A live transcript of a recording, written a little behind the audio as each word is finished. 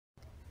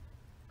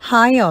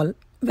Hi all,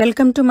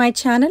 welcome to my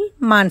channel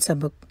Manasa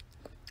Book.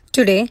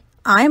 Today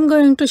I am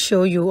going to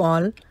show you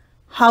all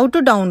how to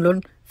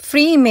download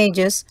free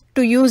images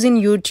to use in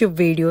YouTube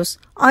videos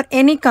or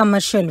any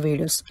commercial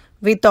videos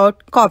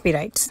without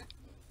copyrights.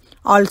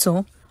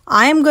 Also,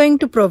 I am going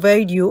to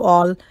provide you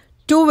all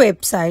two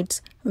websites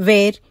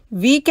where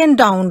we can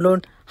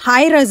download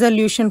high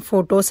resolution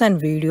photos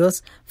and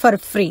videos for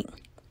free.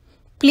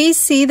 Please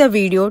see the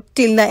video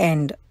till the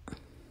end.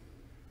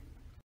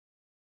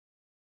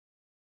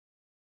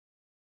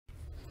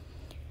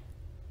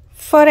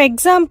 For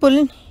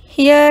example,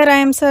 here I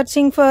am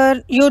searching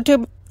for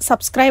YouTube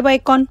subscribe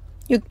icon.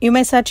 You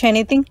may search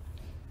anything.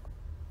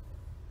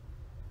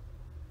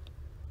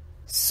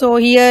 So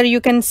here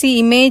you can see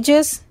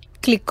images.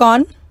 Click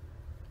on.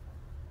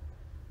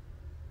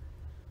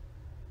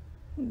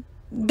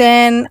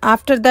 Then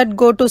after that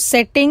go to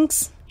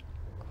settings.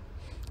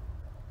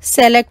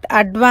 Select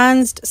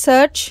advanced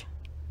search.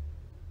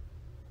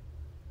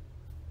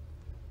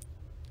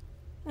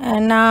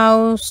 And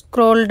now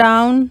scroll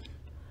down.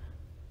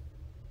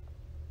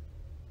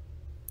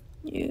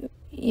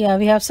 Yeah,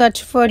 we have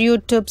searched for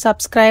YouTube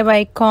subscribe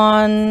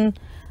icon,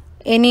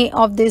 any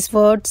of these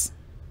words.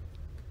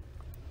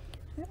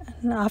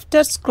 After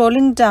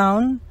scrolling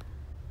down,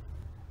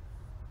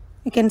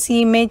 you can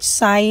see image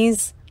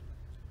size,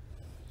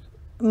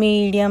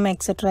 medium,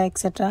 etc,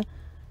 etc.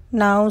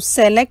 Now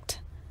select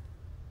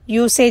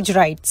usage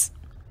rights.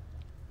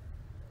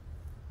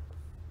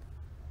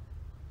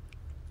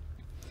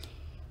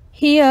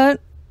 Here,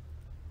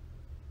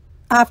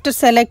 after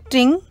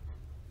selecting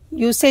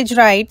usage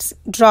rights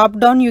drop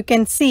down, you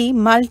can see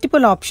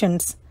multiple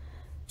options.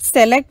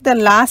 Select the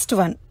last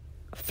one,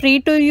 free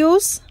to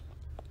use,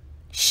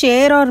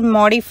 share or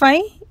modify,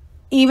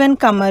 even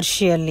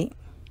commercially.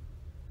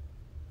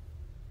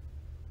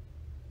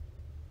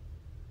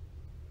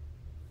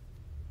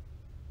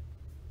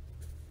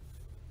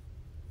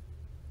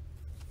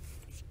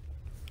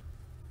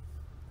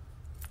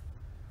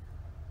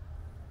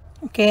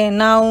 Okay,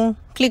 now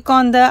click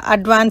on the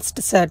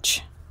advanced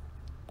search.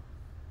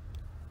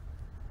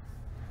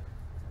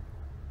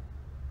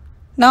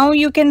 Now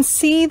you can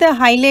see the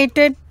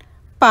highlighted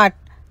part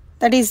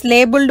that is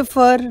labeled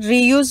for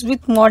reuse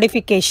with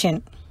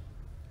modification.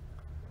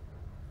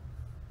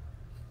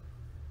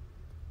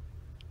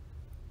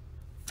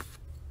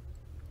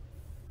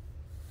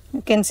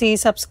 You can see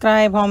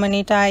subscribe, how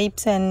many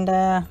types, and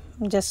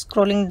just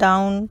scrolling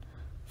down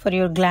for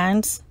your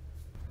glance.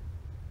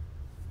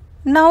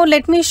 Now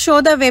let me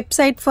show the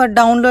website for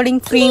downloading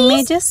free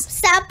images.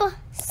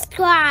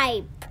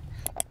 Subscribe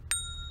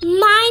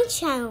my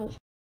channel.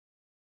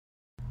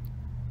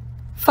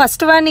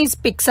 First one is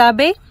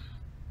Pixabay.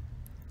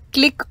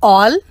 Click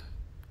all.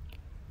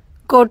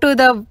 Go to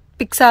the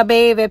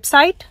Pixabay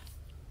website.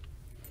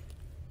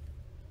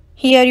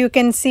 Here you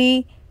can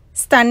see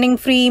stunning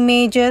free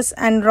images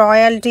and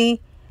royalty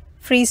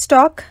free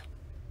stock.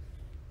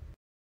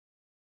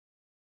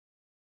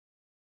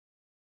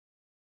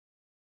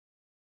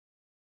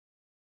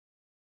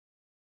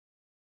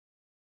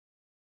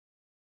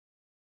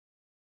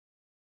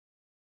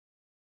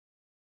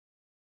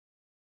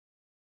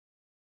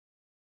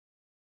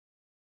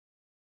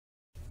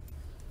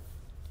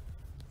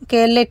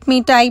 Okay, let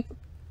me type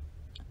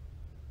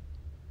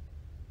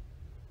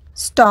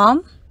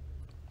storm.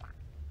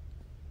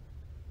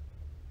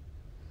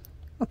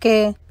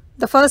 Okay,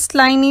 the first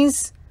line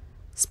is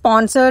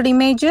sponsored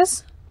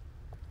images.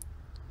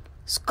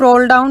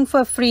 Scroll down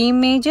for free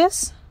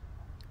images.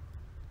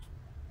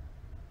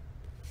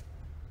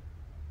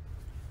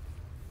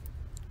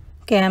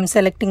 Okay, I am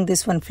selecting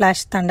this one,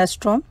 flash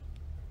thunderstorm.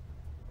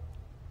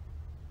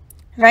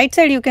 Right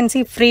side you can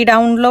see free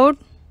download.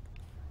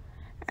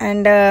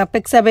 And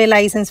Pixabay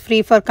license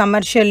free for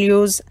commercial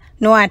use,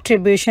 no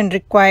attribution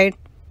required.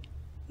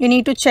 You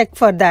need to check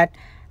for that.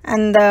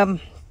 And the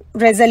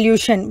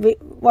resolution,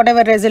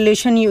 whatever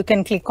resolution you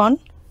can click on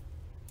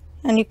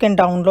and you can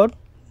download.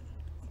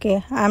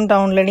 Okay, I am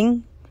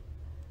downloading.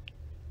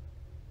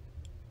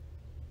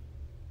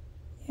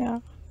 Yeah,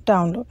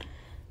 download.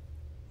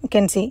 You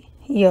can see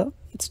here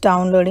it's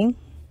downloading.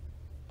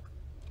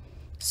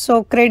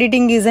 So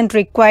crediting isn't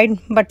required,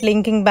 but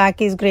linking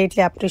back is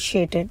greatly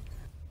appreciated.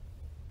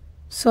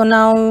 So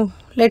now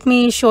let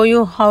me show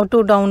you how to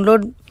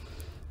download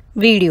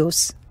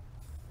videos.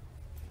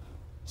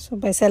 So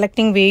by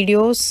selecting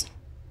videos,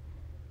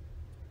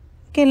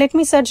 okay, let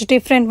me search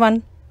different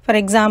one. For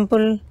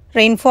example,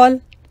 rainfall.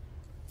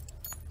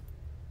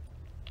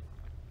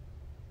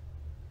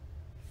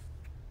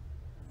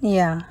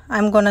 Yeah,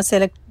 I'm gonna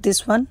select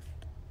this one.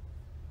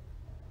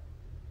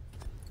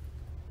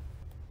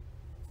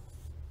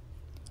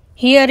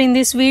 Here in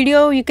this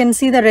video, you can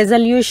see the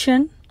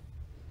resolution.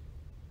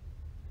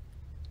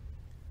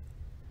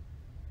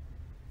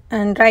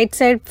 And right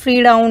side free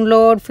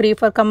download, free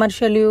for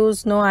commercial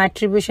use, no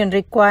attribution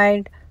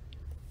required.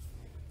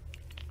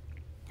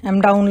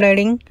 I'm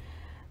downloading.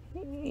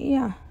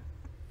 Yeah,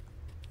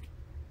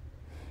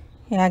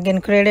 again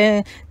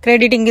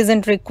crediting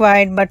isn't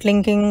required, but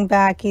linking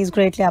back is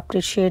greatly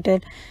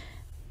appreciated.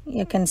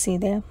 You can see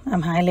there,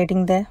 I'm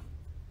highlighting there.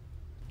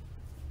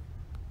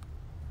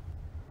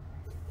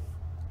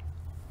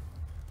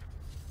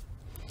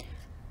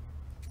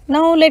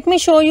 Now let me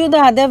show you the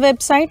other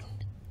website.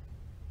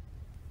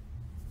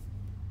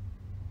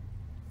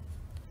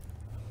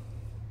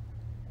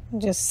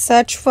 Just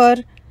search for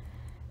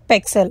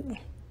Pexel.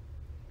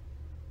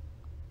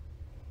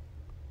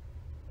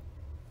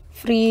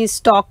 Free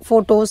stock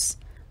photos.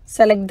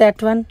 Select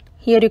that one.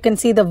 Here you can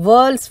see the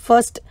world's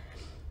first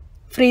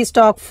free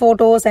stock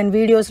photos and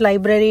videos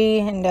library,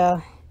 and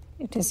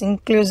it is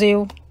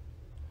inclusive.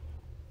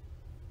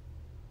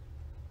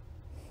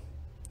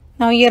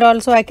 Now here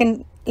also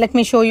let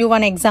me show you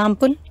one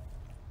example.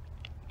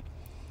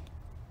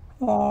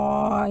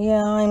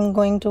 Yeah, I'm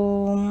going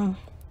to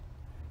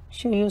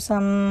show you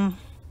some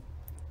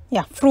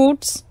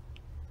fruits.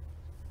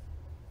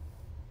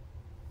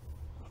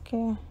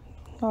 Okay,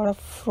 a lot of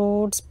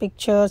fruits,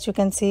 pictures you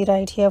can see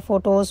right here,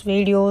 photos,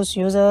 videos,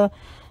 user.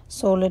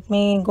 So let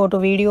me go to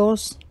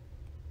videos.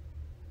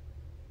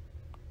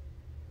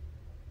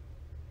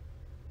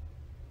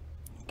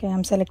 Okay,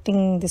 I'm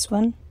selecting this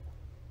one.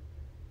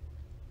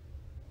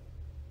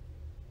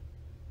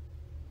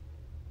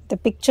 The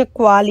picture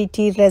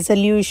quality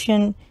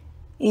resolution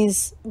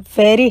is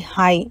very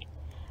high,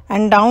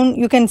 and down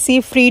you can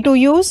see free to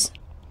use.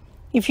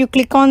 If you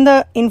click on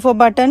the info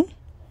button,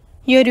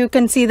 here you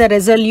can see the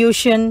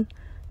resolution,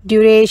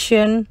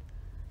 duration,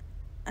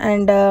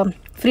 and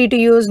free to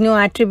use, no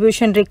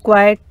attribution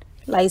required,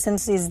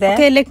 license is there.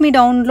 Okay, let me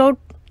download.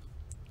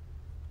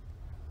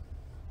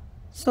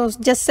 So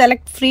just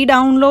select free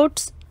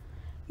downloads.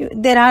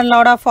 There are a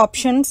lot of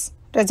options,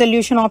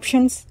 resolution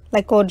options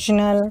like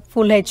original,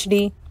 full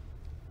HD.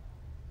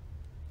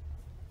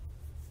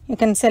 You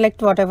can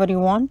select whatever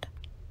you want.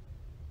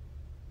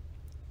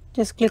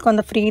 Just click on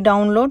the free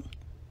download.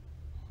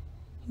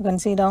 You can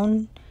see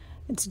down,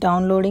 it's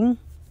downloading.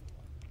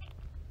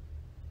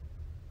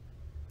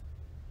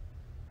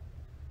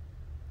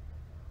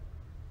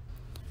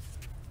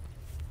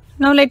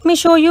 Now let me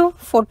show you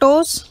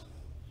photos.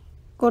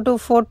 Go to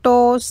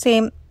photos,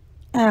 same,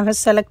 I have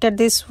selected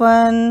this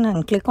one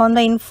and click on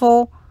the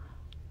info,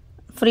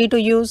 free to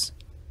use.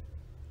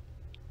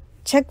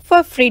 Check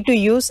for free to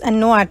use and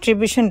no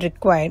attribution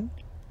required.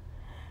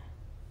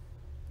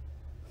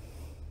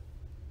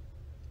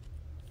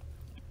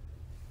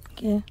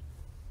 Okay,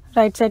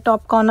 right side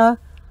top corner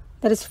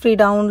there is free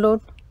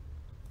download.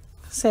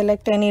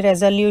 Select any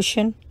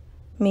resolution,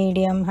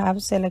 medium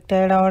have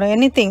selected, or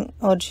anything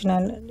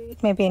original,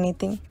 it may be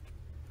anything.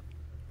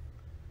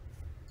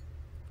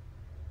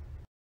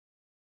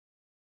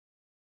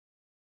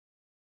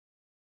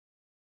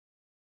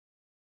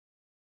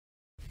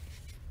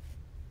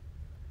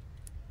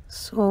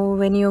 So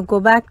when you go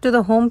back to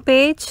the home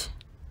page,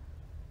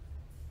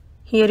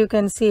 here you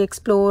can see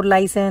explore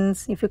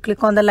license. If you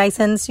click on the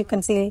license, you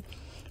can see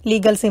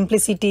legal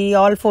simplicity.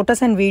 All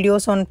photos and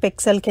videos on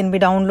Pexel can be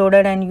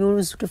downloaded and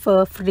used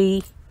for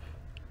free.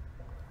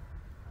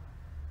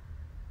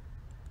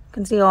 You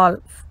can see all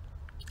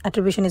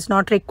attribution is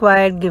not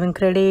required, giving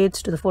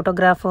credits to the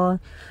photographer.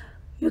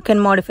 You can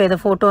modify the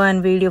photo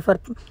and video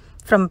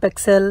from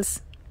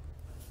Pexels.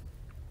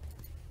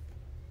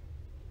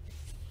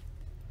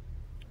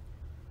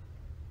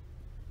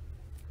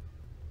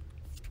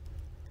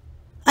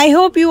 I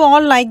hope you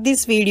all like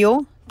this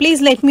video.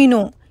 Please let me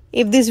know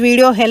if this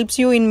video helps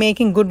you in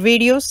making good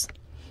videos.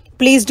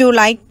 Please do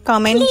like,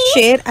 comment,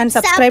 share and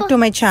subscribe to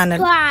my channel.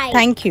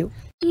 Thank you.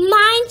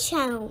 My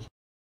channel.